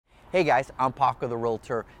Hey guys, I'm Paco the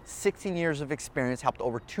Realtor. 16 years of experience, helped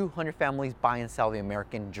over 200 families buy and sell the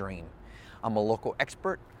American dream. I'm a local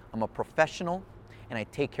expert, I'm a professional, and I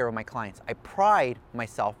take care of my clients. I pride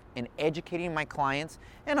myself in educating my clients,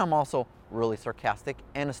 and I'm also really sarcastic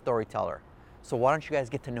and a storyteller. So why don't you guys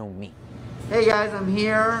get to know me? Hey guys, I'm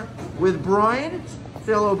here with Brian.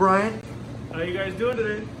 Say hello, Brian. How you guys doing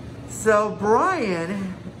today? So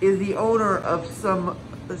Brian is the owner of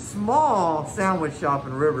a small sandwich shop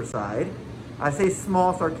in Riverside. I say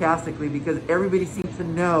small sarcastically because everybody seems to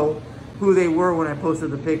know who they were when I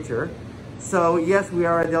posted the picture. So yes, we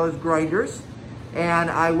are Adela's Grinders. And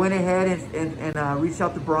I went ahead and reached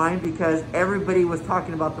out to Brian because everybody was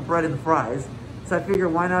talking about the bread and the fries. So I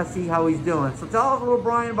figured why not see how he's doing. So tell us a little,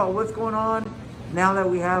 Brian, about what's going on now that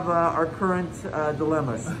we have our current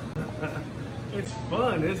dilemmas. It's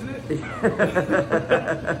fun, isn't it?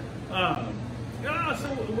 Yeah, so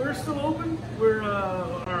we're still open.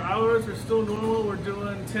 Our hours are still normal. We're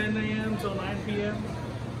doing 10 a.m. till 9 p.m.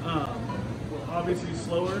 We're obviously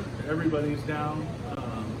slower. Everybody's down.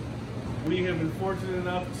 We have been fortunate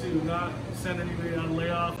enough to not send anybody on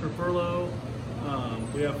layoff or furlough.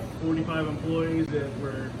 We have 45 employees that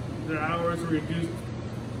their hours were reduced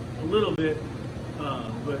a little bit,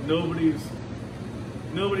 but nobody's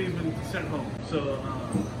been sent home. So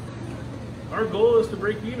our goal is to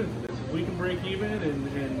break even for this. If we can break even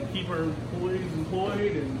and keep our employees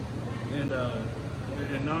employed and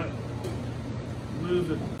not lose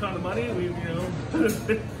a ton of money,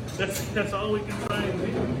 that's all we can try and do.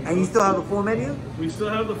 And you still have a full menu? We still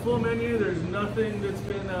have the full menu. There's nothing that's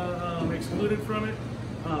been excluded from it.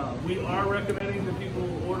 We are recommending that people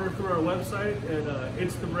order through our website at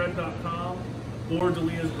itsthebread.com or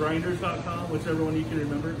deliasgrinders.com, whichever one you can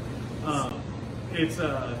remember.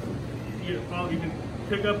 You can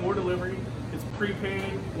pick up or delivery. It's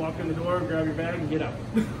prepaid. Walk in the door, grab your bag, and get out.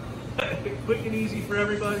 Quick and easy for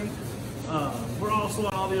everybody. We're also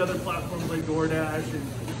on all the other platforms like DoorDash and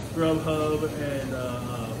Grubhub and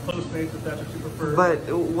Postmates, if that's what you prefer. But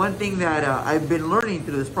one thing that I've been learning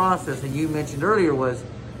through this process, and you mentioned earlier, was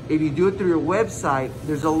if you do it through your website,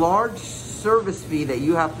 there's a large service fee that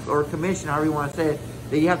you have to, or commission, however you want to say it,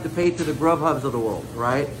 that you have to pay to the Grubhubs of the world,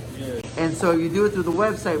 right? Yes. And so if you do it through the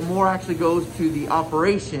website, more actually goes to the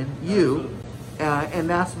operation, you, and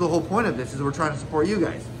that's the whole point of this, is we're trying to support you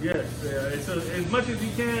guys. Yes, so as much as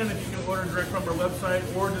you can, if you can order direct from our website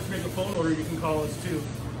or just make a phone order, you can call us too.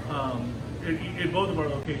 In both of our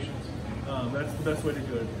locations. That's the best way to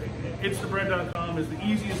do it. Itsthebread.com is the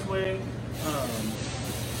easiest way.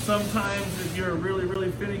 Sometimes if you're a really,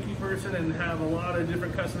 really finicky person and have a lot of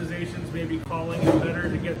different customizations, maybe calling is better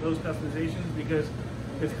to get those customizations because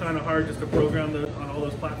it's kind of hard just to program on all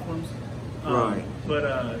those platforms. Right. But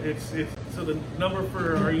so the number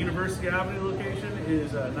for our University Avenue location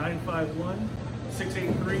is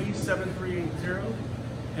 951-683-7380.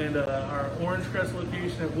 And our Orange Crest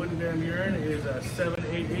location at Wood and Van Buren is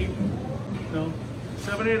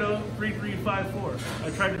 780-3354. I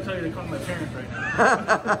tried to tell you to call my parents right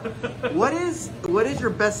now. What is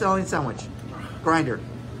your best-selling sandwich? Grinder.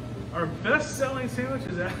 Our best-selling sandwich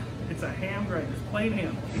is it's a ham grinder. It's plain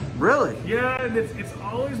ham. Really? Yeah, and it's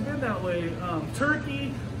always been that way.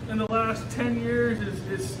 Turkey in the last 10 years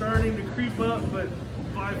is starting to creep up, but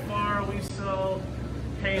by far we sell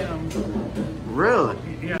ham. Really?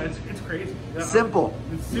 Yeah, it's crazy. Simple.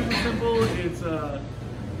 It's super simple.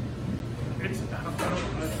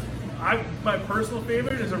 My personal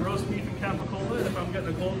favorite is a roast beef and capicola if I'm getting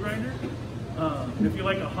a cold grinder. If you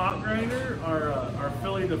like a hot grinder, our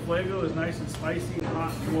Philly de Fuego is nice and spicy and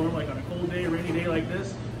hot and warm, like on a cold day, rainy day like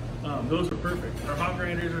this. Those are perfect. Our hot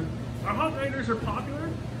grinders are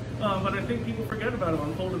popular, but I think people forget about them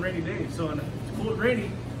on cold and rainy days. So when it's cold and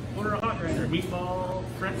rainy, order a hot grinder. Meatball,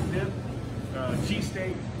 French dip,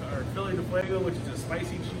 cheesesteak, or Philly de Fuego, which is a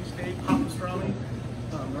spicy cheesesteak, hot pastrami.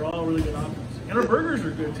 They're all really good options. And our burgers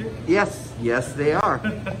are good too. Yes, they are.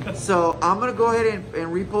 So I'm going to go ahead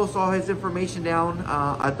and repost all his information down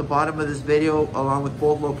at the bottom of this video, along with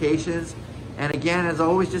both locations. And again, as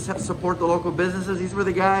always, just support the local businesses. These were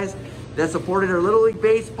the guys that supported our Little League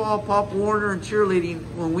Baseball, Pop Warner, and cheerleading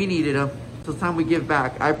when we needed them. So it's time we give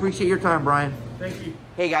back. I appreciate your time, Brian. Thank you.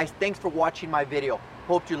 Hey guys, thanks for watching my video.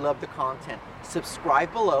 Hope you love the content.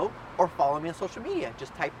 Subscribe below or follow me on social media.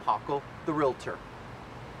 Just type Paco the Realtor.